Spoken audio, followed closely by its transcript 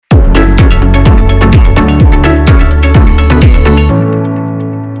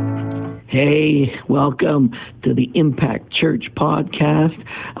Welcome to the Impact Church podcast.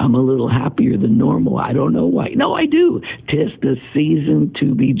 I'm a little happier than normal. I don't know why. No, I do. 'Tis the season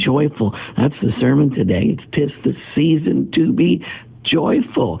to be joyful. That's the sermon today. It's 'tis the season to be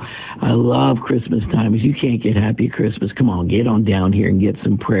joyful. I love Christmas time. If you can't get happy at Christmas, come on, get on down here and get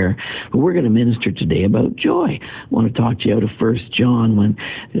some prayer. But we're going to minister today about joy. I want to talk to you out of 1 John when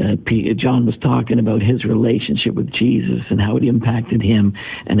John was talking about his relationship with Jesus and how it impacted him,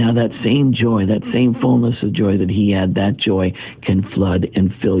 and how that same joy, that same fullness of joy that he had, that joy can flood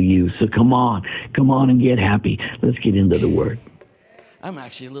and fill you. So come on and get happy. Let's get into the Word. I'm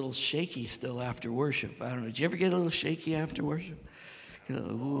actually a little shaky still after worship. I don't know. Did you ever get a little shaky after worship?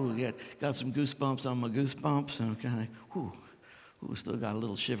 Ooh, got some goosebumps on my goosebumps, and I'm kind of, still got a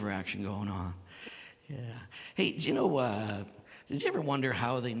little shiver action going on. Yeah. Hey, do you know, did you ever wonder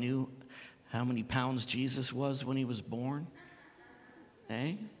how they knew how many pounds Jesus was when he was born?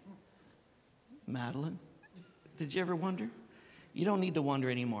 Hey? Madeline? Did you ever wonder? You don't need to wonder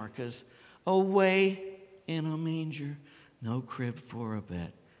anymore, because away in a manger, no crib for a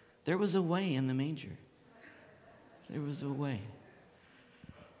bed. There was a way in the manger. There was a way.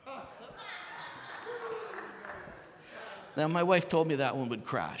 Now, my wife told me that one would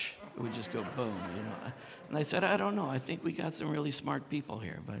crash. It would just go boom, you know. And I said, I don't know. I think we got some really smart people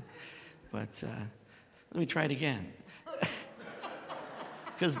here. But let me try it again.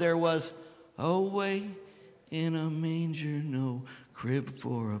 Because there was a way in a manger, no crib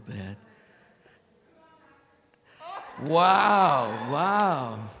for a bed.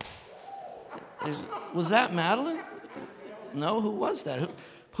 Wow. Was that Madeline? No, who was that?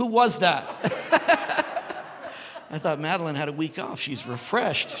 Who was that? I thought Madeline had a week off. She's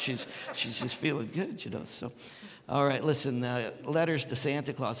refreshed. She's just feeling good, you know. So, all right, listen, letters to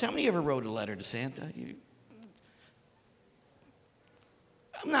Santa Claus. How many ever wrote a letter to Santa?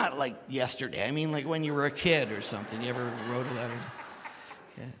 I'm not like yesterday. I mean like when you were a kid or something. You ever wrote a letter?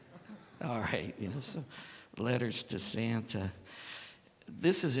 Yeah. All right, you know, so letters to Santa.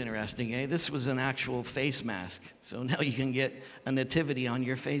 This is interesting, eh? This was an actual face mask. So now you can get a nativity on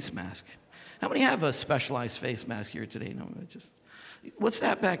your face mask. How many have a specialized face mask here today? No, what's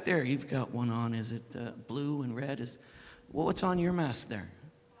that back there? You've got one on. Is it blue and red? What's on your mask there?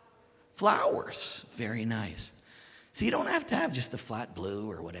 Flowers. Very nice. So you don't have to have just the flat blue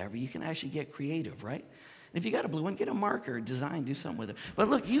or whatever. You can actually get creative, right? And if you got a blue one, get a marker, design, do something with it. But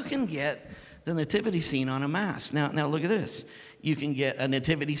look, you can get the nativity scene on a mask. Now look at this. You can get a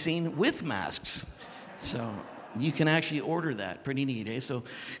nativity scene with masks. So you can actually order that. Pretty neat, eh? So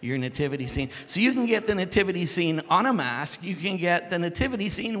your nativity scene. So you can get the nativity scene on a mask. You can get the nativity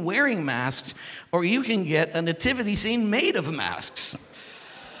scene wearing masks. Or you can get a nativity scene made of masks.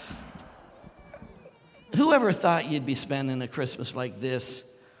 Whoever thought you'd be spending a Christmas like this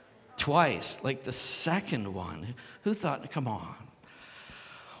twice, like the second one? Who thought, come on.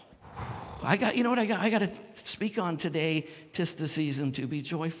 I got to speak on today. 'Tis the season to be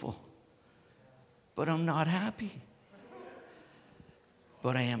joyful. But I'm not happy.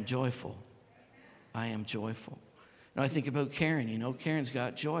 But I am joyful. I am joyful. Now I think about Karen. You know, Karen's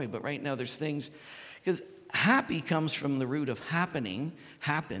got joy. But right now there's things, because happy comes from the root of happen.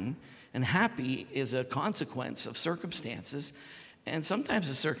 And happy is a consequence of circumstances. And sometimes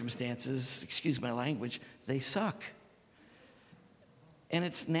the circumstances, excuse my language, they suck. And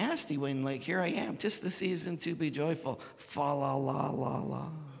it's nasty when, like, here I am. 'Tis the season to be joyful. Fa la la la la.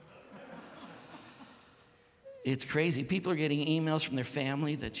 It's crazy. People are getting emails from their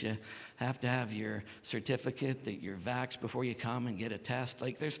family that you have to have your certificate, that you're vaxxed before you come and get a test.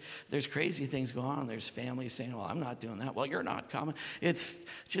 Like there's crazy things going on. There's families saying, well, I'm not doing that. Well, you're not coming. It's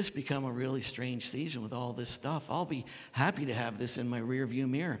just become a really strange season with all this stuff. I'll be happy to have this in my rearview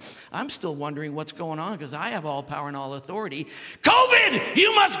mirror. I'm still wondering what's going on because I have all power and all authority. COVID,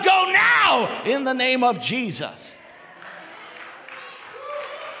 you must go now in the name of Jesus.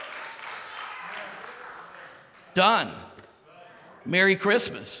 Done. Merry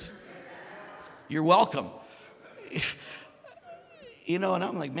Christmas. You're welcome. You know, and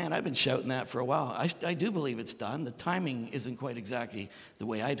I'm like, man, I've been shouting that for a while. I do believe it's done. The timing isn't quite exactly the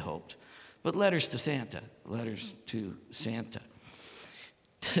way I'd hoped. But letters to Santa. Letters to Santa.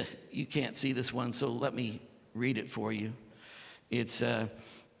 You can't see this one, so let me read it for you. It's,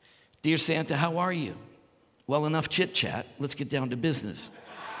 Dear Santa, how are you? Well, enough chit-chat. Let's get down to business.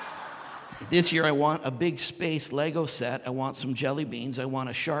 This year I want a big space Lego set. I want some jelly beans. I want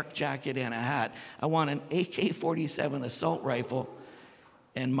a shark jacket and a hat. I want an AK-47 assault rifle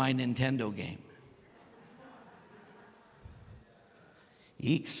and my Nintendo game.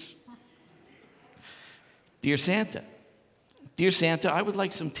 Yeeks. Dear Santa, Dear Santa, I would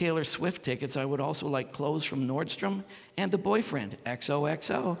like some Taylor Swift tickets. I would also like clothes from Nordstrom and a boyfriend.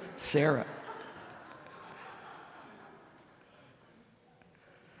 XOXO, Sarah.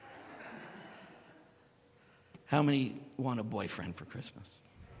 How many want a boyfriend for Christmas?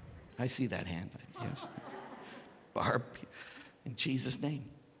 I see that hand. Yes. Barb, in Jesus' name.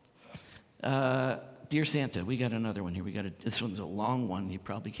 Dear Santa, we got another one here. This one's a long one. You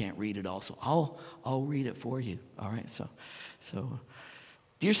probably can't read it all, so I'll read it for you. All right. So,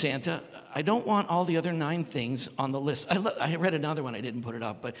 dear Santa, I don't want all the other 9 things on the list. I read another one. I didn't put it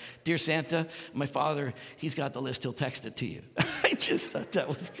up, but dear Santa, my father, he's got the list. He'll text it to you. I just thought that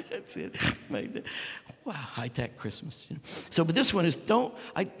was good. Wow, high-tech Christmas. So, but this one is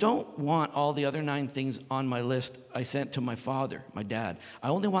I don't want all the other 9 things on my list I sent to my father, my dad. I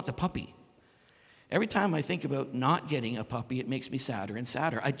only want the puppy. Every time I think about not getting a puppy, it makes me sadder and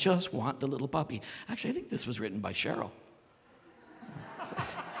sadder. I just want the little puppy. Actually, I think this was written by Cheryl.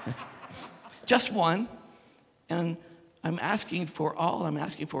 Just one. And all I'm asking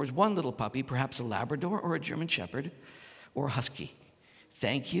for is one little puppy, perhaps a Labrador or a German Shepherd or a Husky.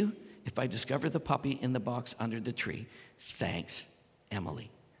 Thank you if I discover the puppy in the box under the tree. Thanks,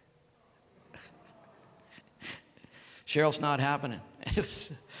 Emily. Cheryl's not happening.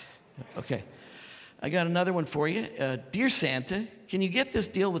 Okay. I got another one for you. Dear Santa, can you get this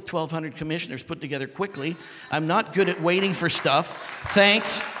deal with 1,200 commissioners put together quickly? I'm not good at waiting for stuff.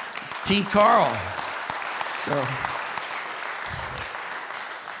 Thanks, T. Carl. So,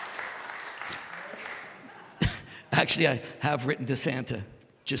 actually, I have written to Santa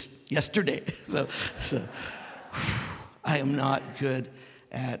just yesterday. So I am not good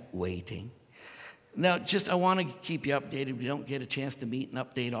at waiting. Now, I want to keep you updated. We don't get a chance to meet and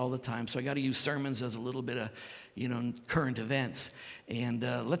update all the time, so I got to use sermons as a little bit of, current events. And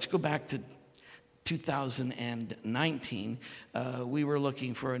let's go back to 2019. We were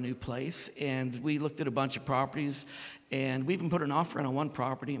looking for a new place, and we looked at a bunch of properties, and we even put an offer in on one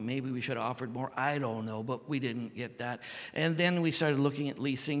property. Maybe we should have offered more. I don't know, but we didn't get that. And then we started looking at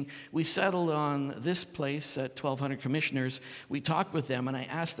leasing. We settled on this place at 1,200 commissioners. We talked with them, and I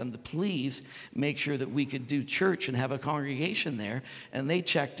asked them to please make sure that we could do church and have a congregation there. And they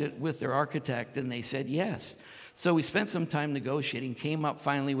checked it with their architect, and they said yes. So we spent some time negotiating, came up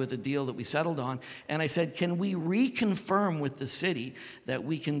finally with a deal that we settled on, and I said, can we reconfirm with the city that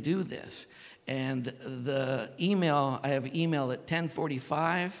we can do this? And the email, I have email at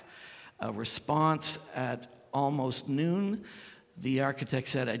 10:45, a response at almost noon. The architect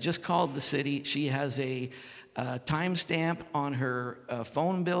said, I just called the city. She has a timestamp on her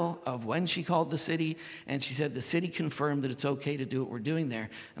phone bill of when she called the city, and she said the city confirmed that it's okay to do what we're doing there.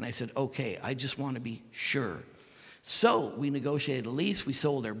 And I said, okay, I just want to be sure. So we negotiated a lease. We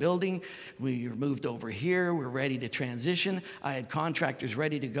sold our building. We moved over here. We're ready to transition. I had contractors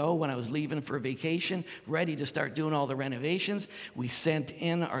ready to go when I was leaving for a vacation, ready to start doing all the renovations. We sent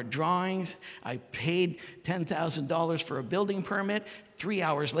in our drawings. I paid $10,000 for a building permit. 3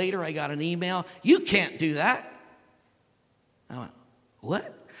 hours later, I got an email. You can't do that. I went,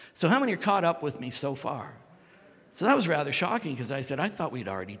 what? So how many are caught up with me so far? So that was rather shocking because I said, I thought we'd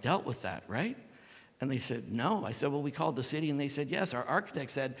already dealt with that, right? And they said, no. I said, well, we called the city, and they said, yes. Our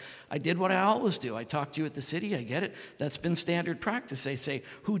architect said, I did what I always do. I talked to you at the city. I get it. That's been standard practice. They say,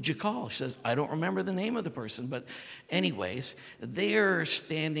 who'd you call? She says, I don't remember the name of the person. But anyways, they're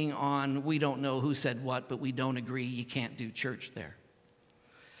standing on, we don't know who said what, but we don't agree. You can't do church there.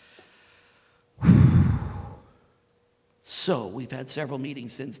 So we've had several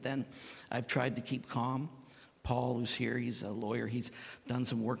meetings since then. I've tried to keep calm. Paul, who's here, he's a lawyer. He's done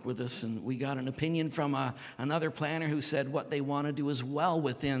some work with us, and we got an opinion from another planner who said what they want to do is well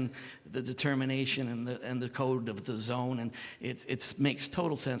within the determination and the code of the zone, and it makes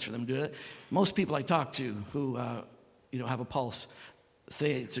total sense for them to do it. Most people I talk to who have a pulse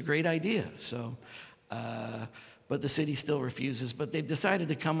say it's a great idea. So, but the city still refuses. But they've decided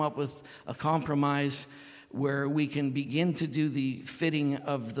to come up with a compromise where we can begin to do the fitting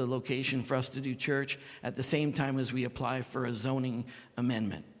of the location for us to do church at the same time as we apply for a zoning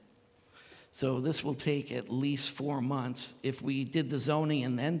amendment. So this will take at least 4 months. If we did the zoning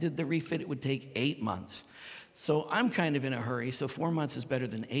and then did the refit, it would take 8 months. So I'm kind of in a hurry, so 4 months is better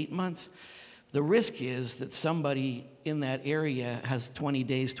than 8 months. The risk is that somebody in that area has 20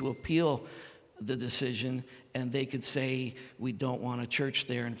 days to appeal the decision, and they could say, we don't want a church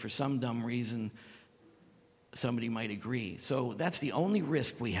there, and for some dumb reason, somebody might agree. So that's the only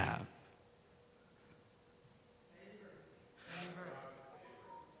risk we have.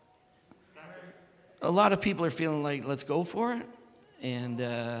 A lot of people are feeling like, let's go for it. And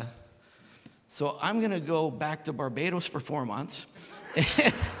So I'm going to go back to Barbados for 4 months,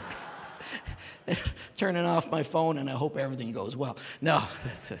 turning off my phone, and I hope everything goes well. No,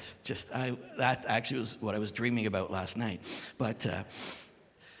 that actually was what I was dreaming about last night. But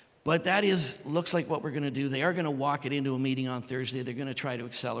that looks like what we're going to do. They are going to walk it into a meeting on Thursday. They're going to try to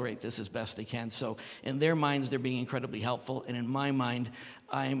accelerate this as best they can. So in their minds, they're being incredibly helpful. And in my mind,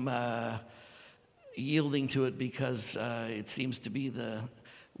 I'm yielding to it because it seems to be the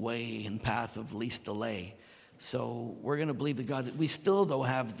way and path of least delay. So we're going to believe that God, we still, though,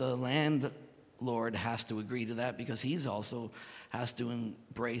 have the landlord has to agree to that because he's also has to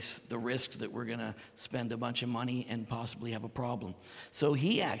embrace the risk that we're going to spend a bunch of money and possibly have a problem. So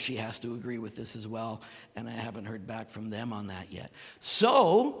he actually has to agree with this as well, and I haven't heard back from them on that yet.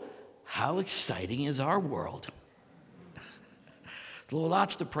 So how exciting is our world?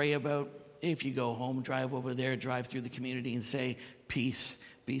 Lots to pray about. If you go home, drive over there, drive through the community and say, peace,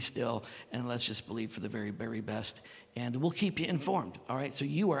 be still, and let's just believe for the very, very best. And we'll keep you informed, all right? So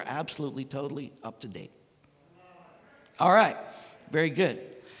you are absolutely, totally up to date. All right, very good.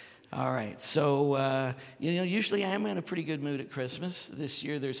 All right, so, usually I am in a pretty good mood at Christmas. This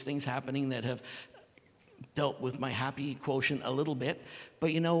year there's things happening that have dealt with my happy quotient a little bit.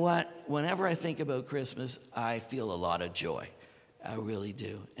 But you know what? Whenever I think about Christmas, I feel a lot of joy. I really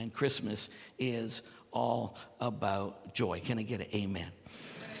do. And Christmas is all about joy. Can I get an amen?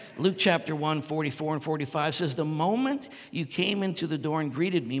 Luke chapter 1, 44 and 45 says, the moment you came into the door and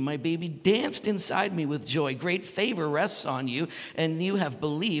greeted me, my baby danced inside me with joy. Great favor rests on you, and you have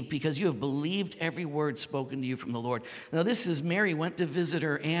believed because you have believed every word spoken to you from the Lord. Now, this is Mary went to visit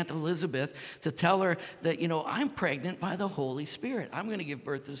her Aunt Elizabeth to tell her that, I'm pregnant by the Holy Spirit. I'm going to give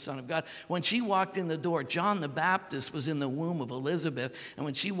birth to the Son of God. When she walked in the door, John the Baptist was in the womb of Elizabeth. And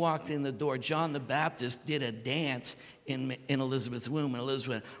when she walked in the door, John the Baptist did a dance in Elizabeth's womb. And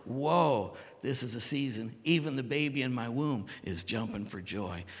Elizabeth went, whoa, this is a season. Even the baby in my womb is jumping for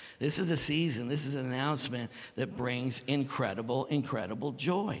joy. This is a season. This is an announcement that brings incredible, incredible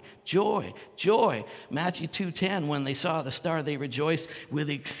joy. Joy, joy. Matthew 2:10, when they saw the star, they rejoiced with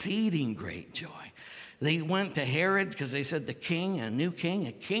exceeding great joy. They went to Herod because they said the king, a new king,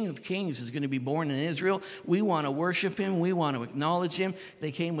 a king of kings is going to be born in Israel. We want to worship him. We want to acknowledge him.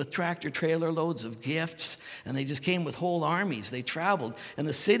 They came with tractor trailer loads of gifts, and they just came with whole armies. They traveled, and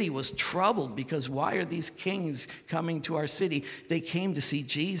the city was troubled because why are these kings coming to our city? They came to see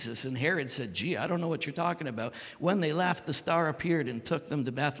Jesus, and Herod said, gee, I don't know what you're talking about. When they left, the star appeared and took them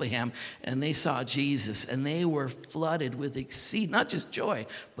to Bethlehem, and they saw Jesus, and they were flooded with not just joy,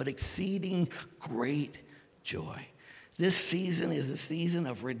 but exceeding great joy. This season is a season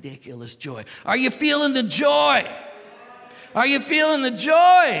of ridiculous joy. Are you feeling the joy? Are you feeling the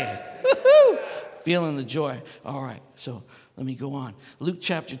joy? Woo-hoo! Feeling the joy. All right, so let me go on. Luke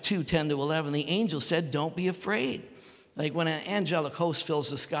chapter 2, 10 to 11, the angel said, don't be afraid. Like when an angelic host fills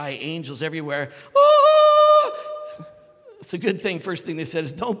the sky, angels everywhere. Oh! It's a good thing. First thing they said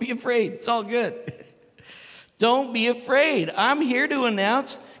is, don't be afraid. It's all good. Don't be afraid. I'm here to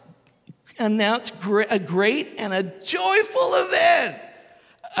announce a great and a joyful event.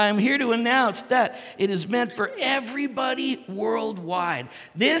 I'm here to announce that it is meant for everybody worldwide.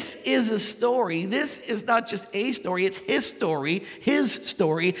 This is a story. This is not just a story. It's his story, his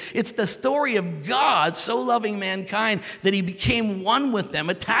story. It's the story of God so loving mankind that he became one with them,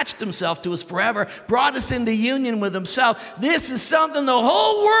 attached himself to us forever, brought us into union with himself. This is something the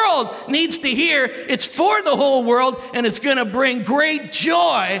whole world needs to hear. It's for the whole world, and it's going to bring great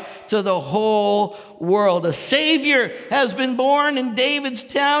joy to the whole world. A Savior has been born in David's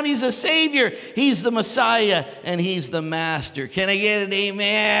town. He's a Savior. He's the Messiah, and he's the Master. Can I get an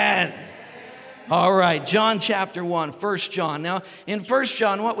amen? All right, John chapter 1, 1 John. Now, in 1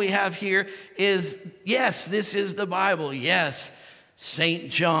 John, what we have here is, yes, this is the Bible. Yes, St.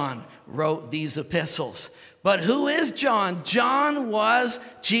 John wrote these epistles. But who is John? John was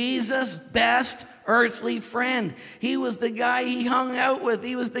Jesus' best earthly friend. He was the guy he hung out with.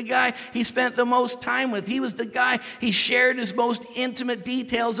 He was the guy he spent the most time with. He was the guy he shared his most intimate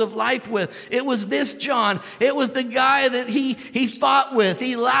details of life with. It was this John. It was the guy that he fought with,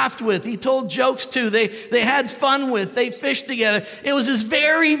 he laughed with, he told jokes to, they had fun with, they fished together. It was his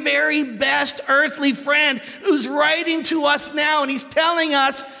very, very best earthly friend who's writing to us now, and he's telling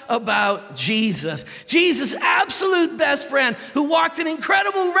us about Jesus. Jesus' absolute best friend who walked in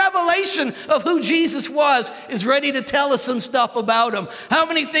incredible revelation of who Jesus was is ready to tell us some stuff about him. How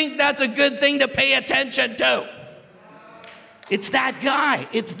many think that's a good thing to pay attention to? It's that guy.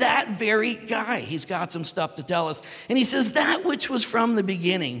 It's that very guy. He's got some stuff to tell us. And he says, that which was from the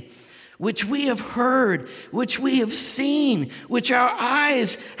beginning, which we have heard, which we have seen, which our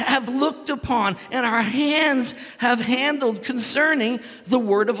eyes have looked upon, and our hands have handled concerning the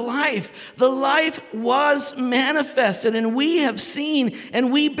word of life. The life was manifested, and we have seen,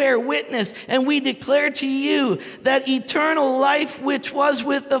 and we bear witness, and we declare to you that eternal life which was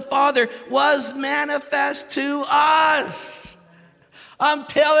with the Father was manifest to us. I'm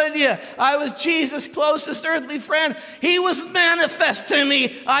telling you, I was Jesus' closest earthly friend. He was manifest to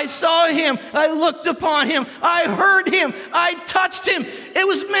me. I saw him. I looked upon him. I heard him. I touched him. It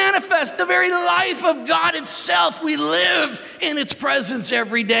was manifest. The very life of God itself. We live in its presence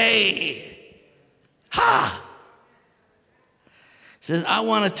every day. Ha! It says, I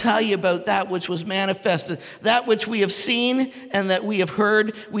want to tell you about that which was manifested, that which we have seen and that we have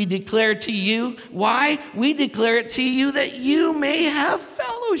heard, we declare to you. Why? We declare it to you that you may have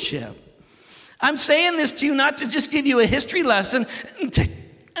fellowship. I'm saying this to you not to just give you a history lesson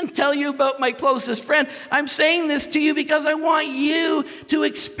and tell you about my closest friend. I'm saying this to you because I want you to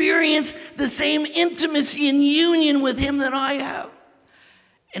experience the same intimacy and union with him that I have.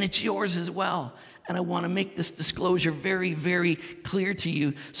 And it's yours as well. And I want to make this disclosure very, very clear to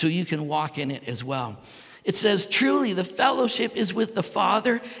you so you can walk in it as well. It says, truly, the fellowship is with the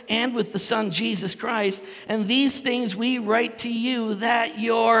Father and with the Son, Jesus Christ. And these things we write to you that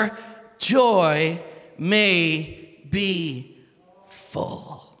your joy may be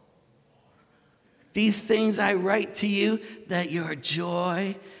full. These things I write to you that your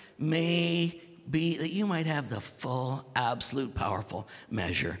joy may be, that you might have the full, absolute, powerful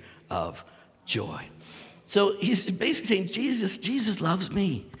measure of joy. So he's basically saying, Jesus loves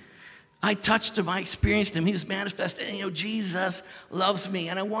me. I touched him, I experienced him, he was manifested, and Jesus loves me,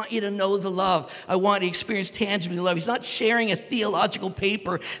 and I want you to know the love. I want you to experience tangibly the love. He's not sharing a theological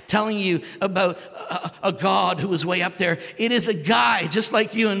paper telling you about a God who is way up there. It is a guy just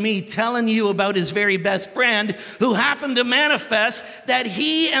like you and me telling you about his very best friend who happened to manifest that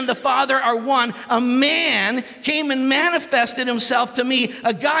he and the Father are one. A man came and manifested himself to me,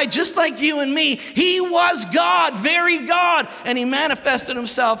 a guy just like you and me. He was God, very God, and he manifested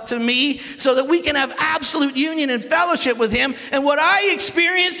himself to me so that we can have absolute union and fellowship with him. And what I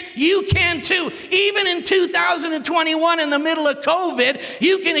experienced, you can too. Even in 2021, in the middle of COVID,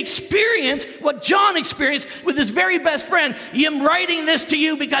 you can experience what John experienced with his very best friend. I'm writing this to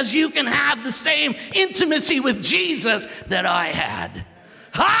you because you can have the same intimacy with Jesus that I had.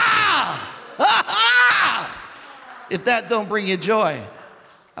 Ha! Ha ha! If that don't bring you joy,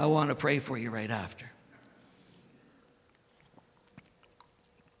 I want to pray for you right after.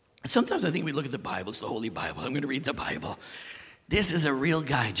 Sometimes I think we look at the Bible, it's the Holy Bible. I'm going to read the Bible. This is a real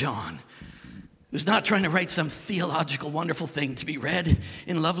guy, John, who's not trying to write some theological, wonderful thing to be read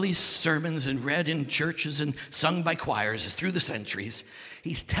in lovely sermons and read in churches and sung by choirs through the centuries.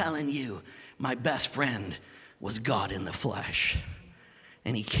 He's telling you, my best friend was God in the flesh.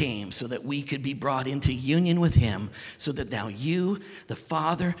 And he came so that we could be brought into union with him, so that now you, the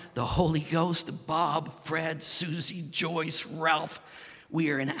Father, the Holy Ghost, Bob, Fred, Susie, Joyce, Ralph, we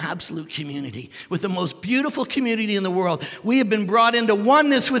are an absolute community with the most beautiful community in the world. We have been brought into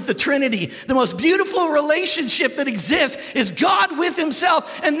oneness with the Trinity. The most beautiful relationship that exists is God with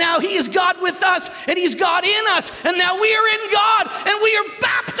himself, and now he is God with us, and he's God in us, and now we are in God, and we are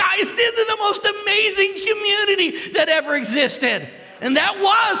baptized into the most amazing community that ever existed. And that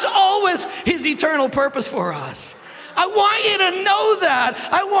was always his eternal purpose for us. I want you to know that.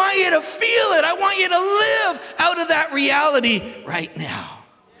 I want you to feel it. I want you to live out of that reality right now.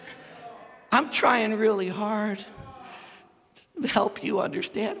 I'm trying really hard to help you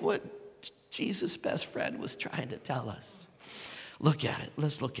understand what Jesus' best friend was trying to tell us. Look at it.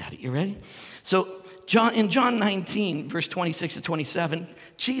 Let's look at it. You ready? So in John 19, verse 26 to 27,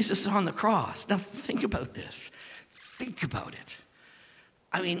 Jesus is on the cross. Now think about this. Think about it.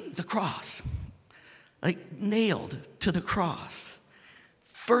 I mean, the cross. Like nailed to the cross.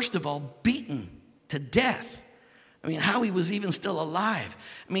 First of all, beaten to death. I mean, how he was even still alive.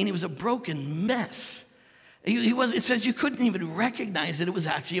 I mean, he was a broken mess. It says you couldn't even recognize that it was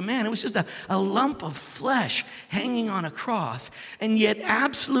actually a man. It was just a lump of flesh hanging on a cross, and yet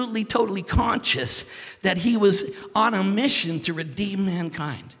absolutely, totally conscious that he was on a mission to redeem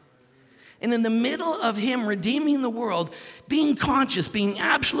mankind. And in the middle of him redeeming the world, being conscious, being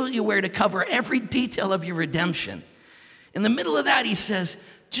absolutely aware to cover every detail of your redemption, in the middle of that, he says,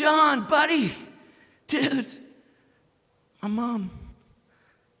 John, buddy, dude, my mom,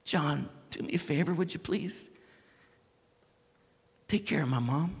 John, do me a favor, would you please? Take care of my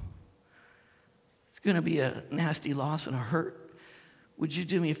mom. It's going to be a nasty loss and a hurt. Would you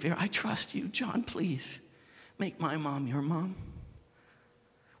do me a favor? I trust you, John, please. Make my mom your mom.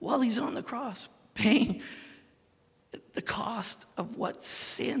 while he's on the cross, paying the cost of what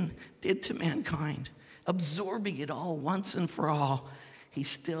sin did to mankind, absorbing it all once and for all, he's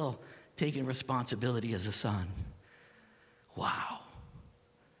still taking responsibility as a son. Wow.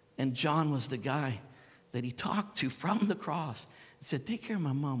 And John was the guy that he talked to from the cross and said, take care of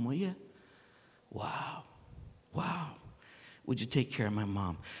my mom, will you? Wow. Wow. Would you take care of my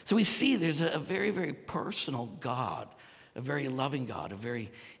mom? So we see there's a very, very personal God, a very loving God, a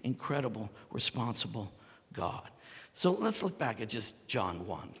very incredible, responsible God. So let's look back at just John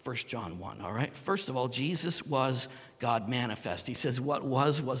 1, 1 John 1, all right? First of all, Jesus was God manifest. He says what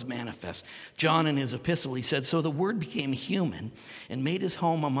was manifest. John in his epistle, he said, so the Word became human and made his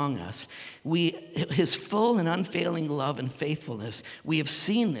home among us. His full and unfailing love and faithfulness, we have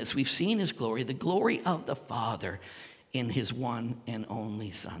seen this. We've seen his glory, the glory of the Father in his one and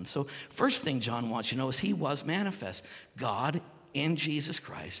only Son. So first thing John wants you to know is he was manifest. God in Jesus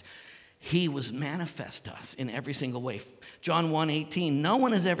Christ, he was manifest to us in every single way. John 1:18, no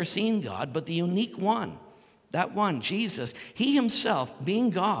one has ever seen God but the unique one. That one, Jesus, he himself, being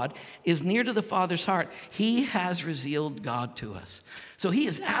God, is near to the Father's heart. He has revealed God to us. So he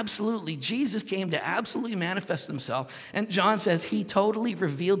is absolutely, Jesus came to absolutely manifest himself. And John says he totally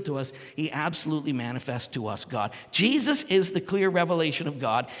revealed to us, he absolutely manifests to us God. Jesus is the clear revelation of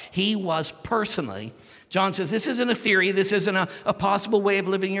God. He was personally. John says this isn't a theory. This isn't a possible way of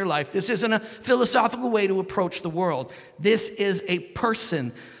living your life. This isn't a philosophical way to approach the world. This is a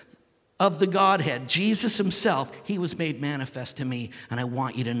person of the Godhead, Jesus himself. He was made manifest to me, and I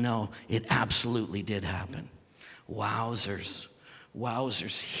want you to know it absolutely did happen. Wowzers.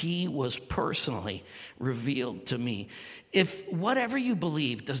 He was personally revealed to me. If whatever you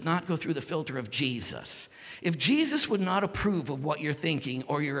believe does not go through the filter of Jesus, if Jesus would not approve of what you're thinking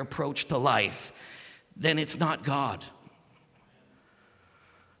or your approach to life, then it's not God.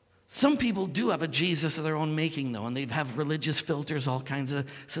 Some people do have a Jesus of their own making, though, and they have religious filters, all kinds of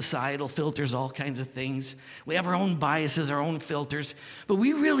societal filters, all kinds of things. We have our own biases, our own filters, but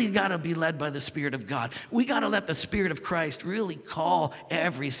we really got to be led by the Spirit of God. We got to let the Spirit of Christ really call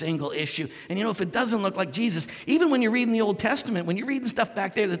every single issue. And you know, if it doesn't look like Jesus, even when you're reading the Old Testament, when you're reading stuff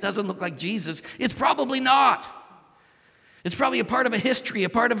back there that doesn't look like Jesus, it's probably not. It's probably a part of a history, a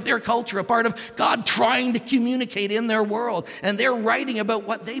part of their culture, a part of God trying to communicate in their world. And they're writing about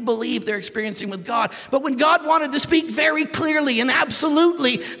what they believe they're experiencing with God. But when God wanted to speak very clearly and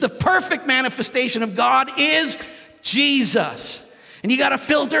absolutely, the perfect manifestation of God is Jesus. And you got to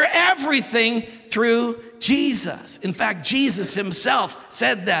filter everything through Jesus. In fact, Jesus himself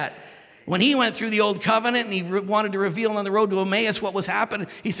said that. When he went through the old covenant and he wanted to reveal on the road to Emmaus what was happening,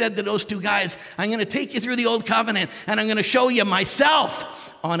 he said to those two guys, I'm going to take you through the old covenant and I'm going to show you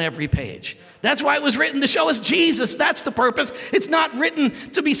myself on every page. That's why it was written, to show us Jesus. That's the purpose. It's not written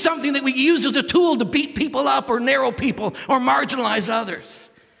to be something that we use as a tool to beat people up or narrow people or marginalize others.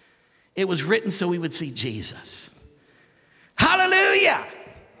 It was written so we would see Jesus. Hallelujah.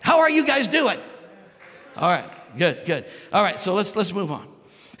 How are you guys doing? All right, good. All right, so let's move on.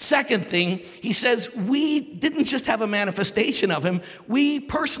 Second thing, he says, we didn't just have a manifestation of him, we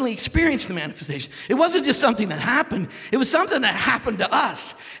personally experienced the manifestation. It wasn't just something that happened, it was something that happened to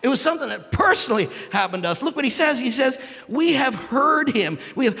us. It was something that personally happened to us. Look what he says. He says, we have heard him.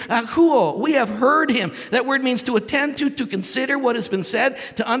 We have heard him. That word means to attend to consider what has been said,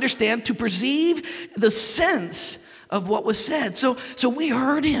 to understand, to perceive the sense of what was said. So we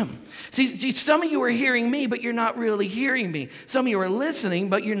heard him. See, some of you are hearing me, but you're not really hearing me. Some of you are listening,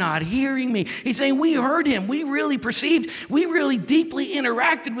 but you're not hearing me. He's saying we heard him. We really perceived. We really deeply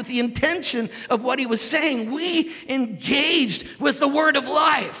interacted with the intention of what he was saying. We engaged with the word of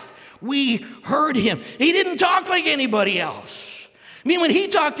life. We heard him. He didn't talk like anybody else. I mean, when he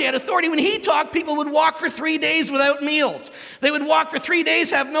talked, he had authority. When he talked, people would walk for 3 days without meals. They would walk for 3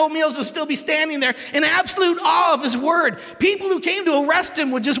 days, have no meals, and still be standing there in absolute awe of his word. People who came to arrest him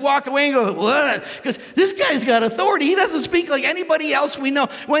would just walk away and go, what? Because this guy's got authority. He doesn't speak like anybody else we know.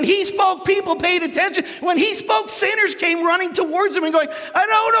 When he spoke, people paid attention. When he spoke, sinners came running towards him and going, I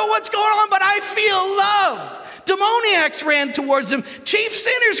don't know what's going on, but I feel loved. Demoniacs ran towards him. Chief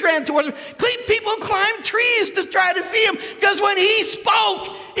sinners ran towards him. People climbed trees to try to see him, because when he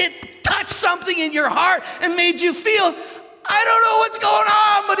spoke, it touched something in your heart and made you feel, I don't know what's going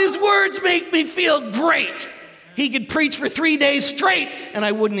on, but his words make me feel great. He could preach for 3 days straight and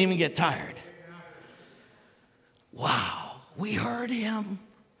I wouldn't even get tired. Wow, we heard him.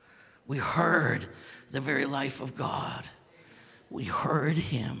 We heard the very life of God. We heard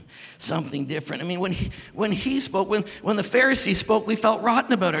him. Something different. I mean, when he spoke, when the Pharisees spoke, we felt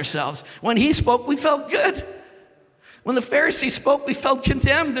rotten about ourselves. When he spoke, we felt good. When the Pharisees spoke, we felt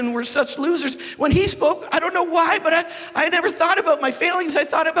condemned and we're such losers. When he spoke, I don't know why, but I never thought about my failings. I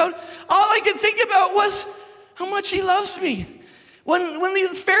thought about, all I could think about was how much he loves me. When the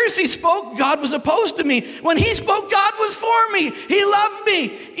Pharisees spoke, God was opposed to me. When he spoke, God was for me. He loved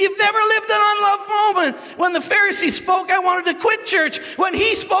me. You've never lived an unloved moment. When the Pharisees spoke, I wanted to quit church. When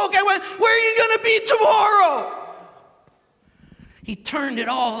he spoke, I went, where are you going to be tomorrow? He turned it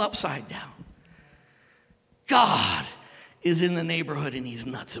all upside down. God is in the neighborhood and he's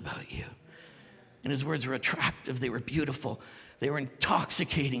nuts about you. And his words were attractive. They were beautiful. They were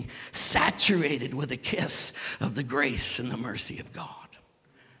intoxicating, saturated with a kiss of the grace and the mercy of God.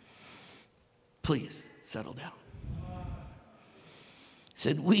 Please settle down. He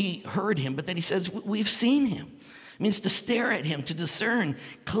said, we heard him, but then he says, we've seen him. It means to stare at him, to discern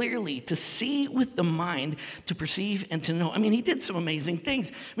clearly, to see with the mind, to perceive and to know. I mean, he did some amazing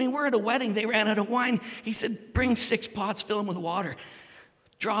things. I mean, we're at a wedding. They ran out of wine. He said, bring 6 pots, fill them with water.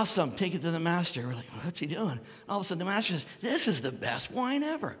 Draw some, take it to the master. We're like, what's he doing? All of a sudden the master says, this is the best wine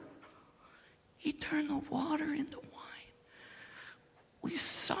ever. He turned the water into wine. We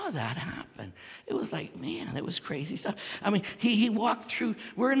saw that happen. It was like, man, it was crazy stuff. I mean, he walked through,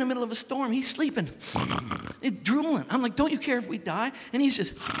 we're in the middle of a storm. He's sleeping, drooling. I'm like, don't you care if we die? And he's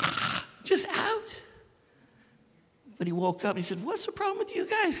just out. But he woke up and he said, what's the problem with you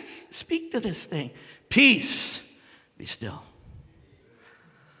guys? Speak to this thing. Peace, be still.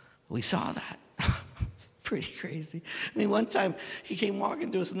 We saw that. It's pretty crazy. I mean, one time he came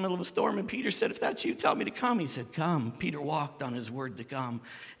walking to us in the middle of a storm, and Peter said, if that's you, tell me to come. He said, come. Peter walked on his word to come,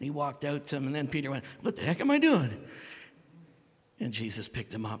 and he walked out to him, and then Peter went, what the heck am I doing? And Jesus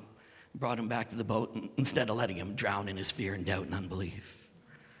picked him up, brought him back to the boat, instead of letting him drown in his fear and doubt and unbelief.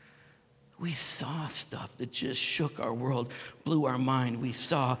 We saw stuff that just shook our world, blew our mind. We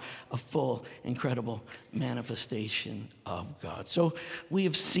saw a full, incredible manifestation of God. So we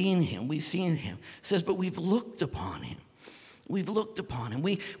have seen him. We've seen him. It says, but we've looked upon him. We've looked upon him.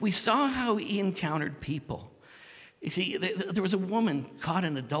 We saw how he encountered people. You see, there was a woman caught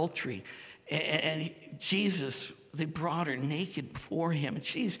in adultery, and Jesus, they brought her naked before him, and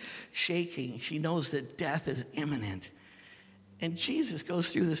she's shaking. She knows that death is imminent. And Jesus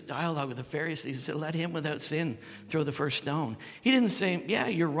goes through this dialogue with the Pharisees and said, let him without sin throw the first stone. He didn't say, yeah,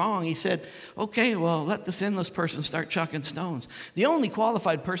 you're wrong. He said, okay, well, let the sinless person start chucking stones. The only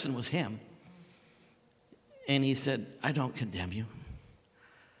qualified person was him. And he said, I don't condemn you.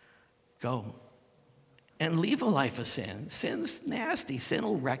 Go and leave a life of sin. Sin's nasty. Sin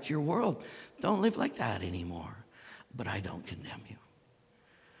will wreck your world. Don't live like that anymore. But I don't condemn you.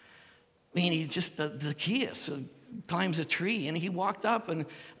 I mean, he's just the Zacchaeus climbs a tree, and he walked up, and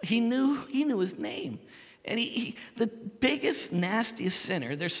he knew his name. And he the biggest, nastiest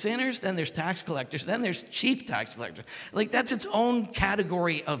sinner, there's sinners, then there's tax collectors, then there's chief tax collectors. Like, that's its own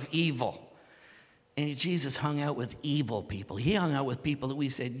category of evil. And Jesus hung out with evil people. He hung out with people that we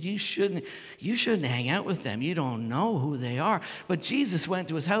said, you shouldn't hang out with them. You don't know who they are. But Jesus went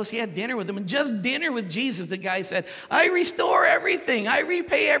to his house. He had dinner with them. And just dinner with Jesus, the guy said, I restore everything. I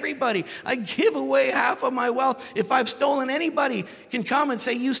repay everybody. I give away half of my wealth. If I've stolen, anybody can come and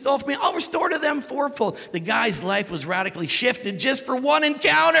say, you stole from me. I'll restore to them fourfold. The guy's life was radically shifted just for one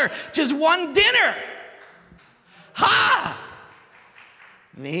encounter, just one dinner. Ha!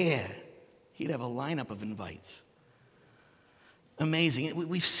 Man. He'd have a lineup of invites. Amazing.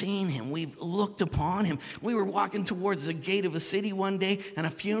 We've seen him. We've looked upon him. We were walking towards the gate of a city one day, and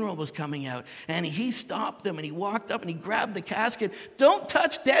a funeral was coming out. And he stopped them, and he walked up, and he grabbed the casket. Don't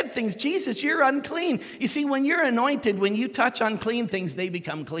touch dead things. Jesus, you're unclean. You see, when you're anointed, when you touch unclean things, they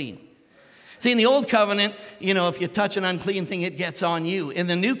become clean. See, in the old covenant, if you touch an unclean thing, it gets on you. In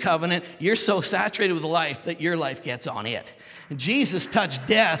the new covenant, you're so saturated with life that your life gets on it. And Jesus touched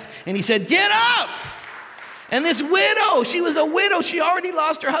death, and he said, get up! And this widow, she was a widow. She already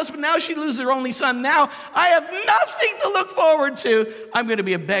lost her husband. Now she loses her only son. Now I have nothing to look forward to. I'm going to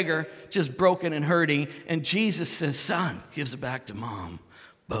be a beggar, just broken and hurting. And Jesus says, son, gives it back to mom.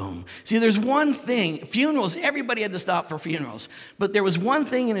 Boom. See, there's one thing. Funerals, everybody had to stop for funerals. But there was one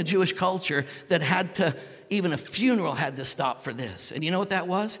thing in a Jewish culture that even a funeral had to stop for this. And you know what that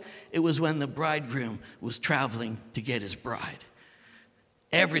was? It was when the bridegroom was traveling to get his bride.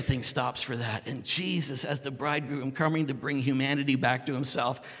 Everything stops for that. And Jesus, as the bridegroom coming to bring humanity back to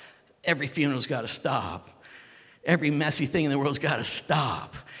himself, every funeral's got to stop. Every messy thing in the world's got to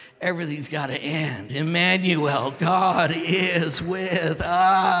stop. Everything's got to end. Emmanuel, God is with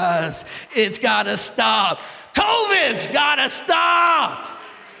us. It's got to stop. COVID's got to stop.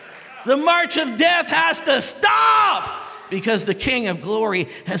 The march of death has to stop. because the King of Glory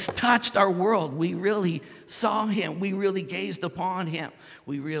has touched our world. We really saw him. We really gazed upon him.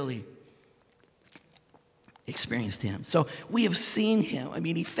 We really experienced him. So we have seen him. I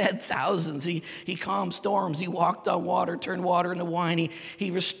mean, he fed thousands. He calmed storms. He walked on water, turned water into wine.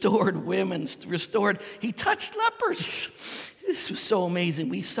 He restored women, he touched lepers. This was so amazing.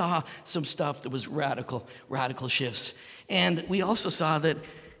 We saw some stuff that was radical shifts. And we also saw that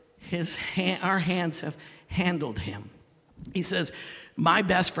our hands have handled him. He says, my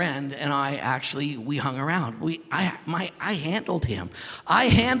best friend and I we hung around. I handled him. I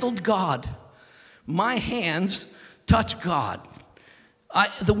handled God. My hands touch God.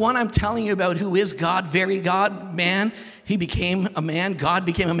 The one I'm telling you about, who is God, very God, man, he became a man, God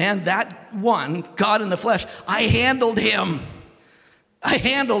became a man. That one, God in the flesh, I handled him. I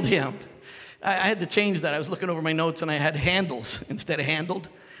handled him. I had to change that. I was looking over my notes and I had handles instead of handled.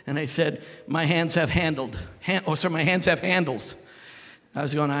 And I said, my hands have handled. My hands have handles. I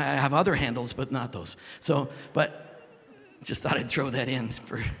was going, I have other handles, but not those. But just thought I'd throw that in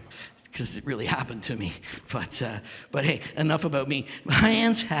because it really happened to me. But hey, enough about me. My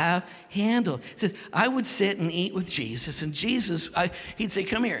hands have handled. He says, I would sit and eat with Jesus, and Jesus, he'd say,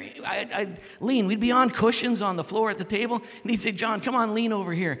 come here. I'd lean. We'd be on cushions on the floor at the table, and he'd say, John, come on, lean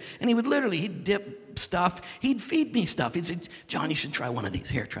over here. And he'd dip stuff. He'd feed me stuff. He'd say, John, you should try one of these.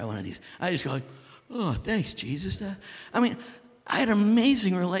 Here, try one of these. I just go, oh, thanks, Jesus. I had an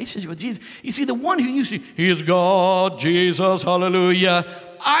amazing relationship with Jesus. You see, the one who used to, he is God, Jesus, hallelujah.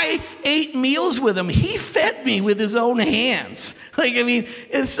 I ate meals with him. He fed me with his own hands.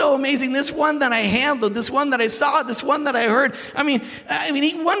 It's so amazing. This one that I handled, this one that I saw, this one that I heard.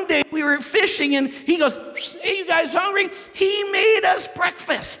 One day we were fishing and he goes, hey, you guys hungry? He made us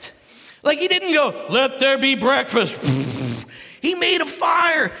breakfast. He didn't go, let there be breakfast. He made a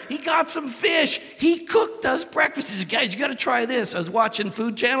fire. He got some fish. He cooked us breakfast. He said, guys, you got to try this. I was watching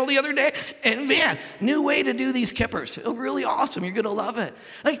Food Channel the other day, and man, new way to do these kippers. Oh, really awesome. You're going to love it.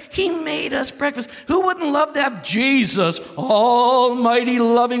 He made us breakfast. Who wouldn't love to have Jesus, almighty,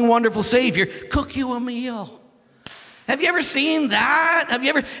 loving, wonderful Savior, cook you a meal? Have you ever seen that? Have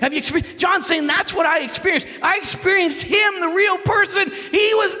you experienced? John's saying that's what I experienced. I experienced him, the real person.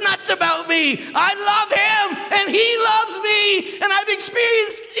 He was nuts about me. I love him, and he loves me. And I've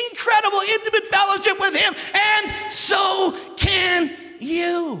experienced incredible, intimate fellowship with him, and so can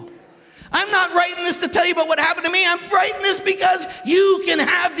you. I'm not writing this to tell you about what happened to me. I'm writing this because you can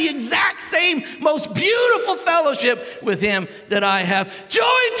have the exact same, most beautiful fellowship with him that I have.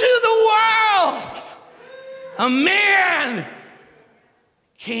 Joy to the world. A man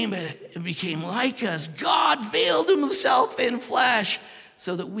came and became like us. God veiled himself in flesh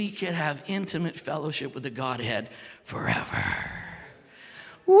so that we could have intimate fellowship with the Godhead forever.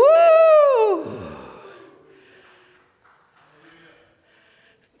 Woo!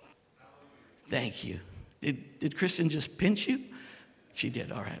 Thank you. Did Kristen just pinch you? She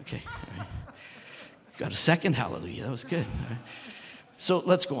did. All right. Okay. All right. Got a second hallelujah. That was good. All right. So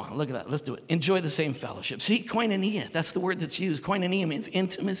let's go on. Look at that. Let's do it. Enjoy the same fellowship. See, koinonia, that's the word that's used. Koinonia means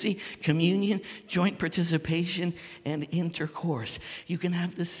intimacy, communion, joint participation, and intercourse. You can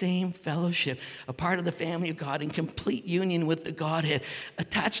have the same fellowship, a part of the family of God in complete union with the Godhead,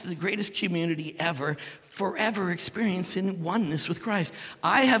 attached to the greatest community ever, forever experiencing oneness with Christ.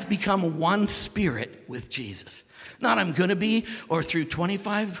 I have become one spirit with Jesus. Not I'm going to be, or through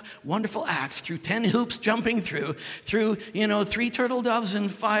 25 wonderful acts, through 10 hoops jumping through 3 turtle doves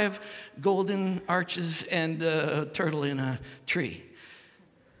and 5 golden arches and a turtle in a tree.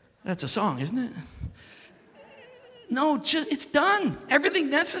 That's a song, isn't it? No, it's done.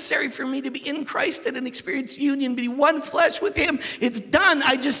 Everything necessary for me to be in Christ and experience union, be one flesh with him, it's done.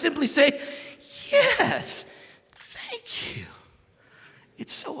 I just simply say, yes, thank you.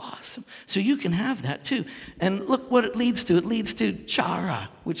 It's so awesome. So you can have that too. And look what it leads to. It leads to chara,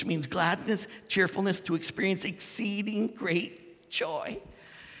 which means gladness, cheerfulness, to experience exceeding great joy.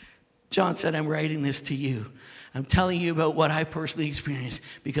 John said, I'm writing this to you. I'm telling you about what I personally experienced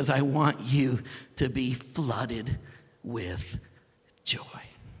because I want you to be flooded with joy.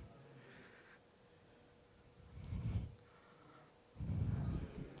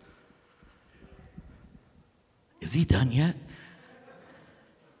 Is he done yet?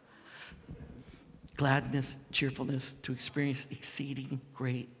 Gladness, cheerfulness, to experience exceeding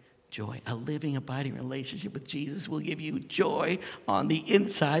great joy. A living, abiding relationship with Jesus will give you joy on the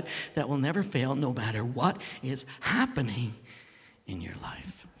inside that will never fail no matter what is happening in your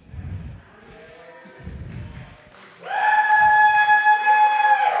life.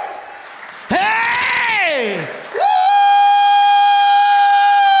 Hey! Woo!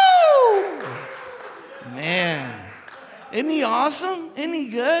 Man. he awesome? Isn't he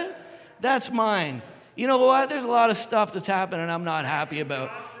good? That's mine. You know what? There's a lot of stuff that's happening I'm not happy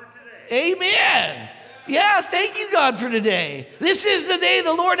about. Amen. Yeah, thank you, God, for today. This is the day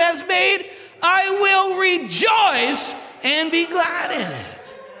the Lord has made. I will rejoice and be glad in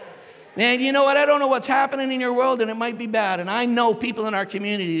it. Man, you know what? I don't know what's happening in your world, and it might be bad. And I know people in our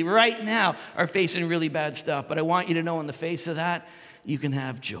community right now are facing really bad stuff. But I want you to know in the face of that, you can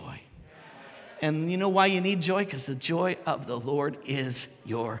have joy. And you know why you need joy? Because the joy of the Lord is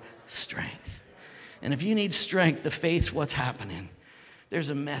your strength. And if you need strength to face what's happening, there's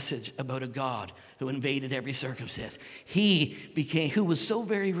a message about a God who invaded every circumstance. Who was so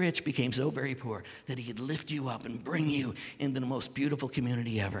very rich, became so very poor that he could lift you up and bring you into the most beautiful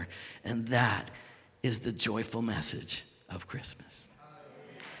community ever. And that is the joyful message of Christmas.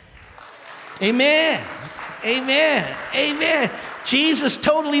 Amen. Amen. Amen. Jesus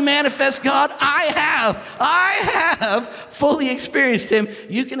totally manifests God. I have fully experienced him.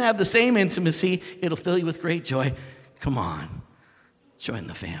 You can have the same intimacy. It'll fill you with great joy. Come on. Join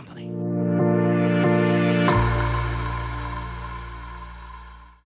the family.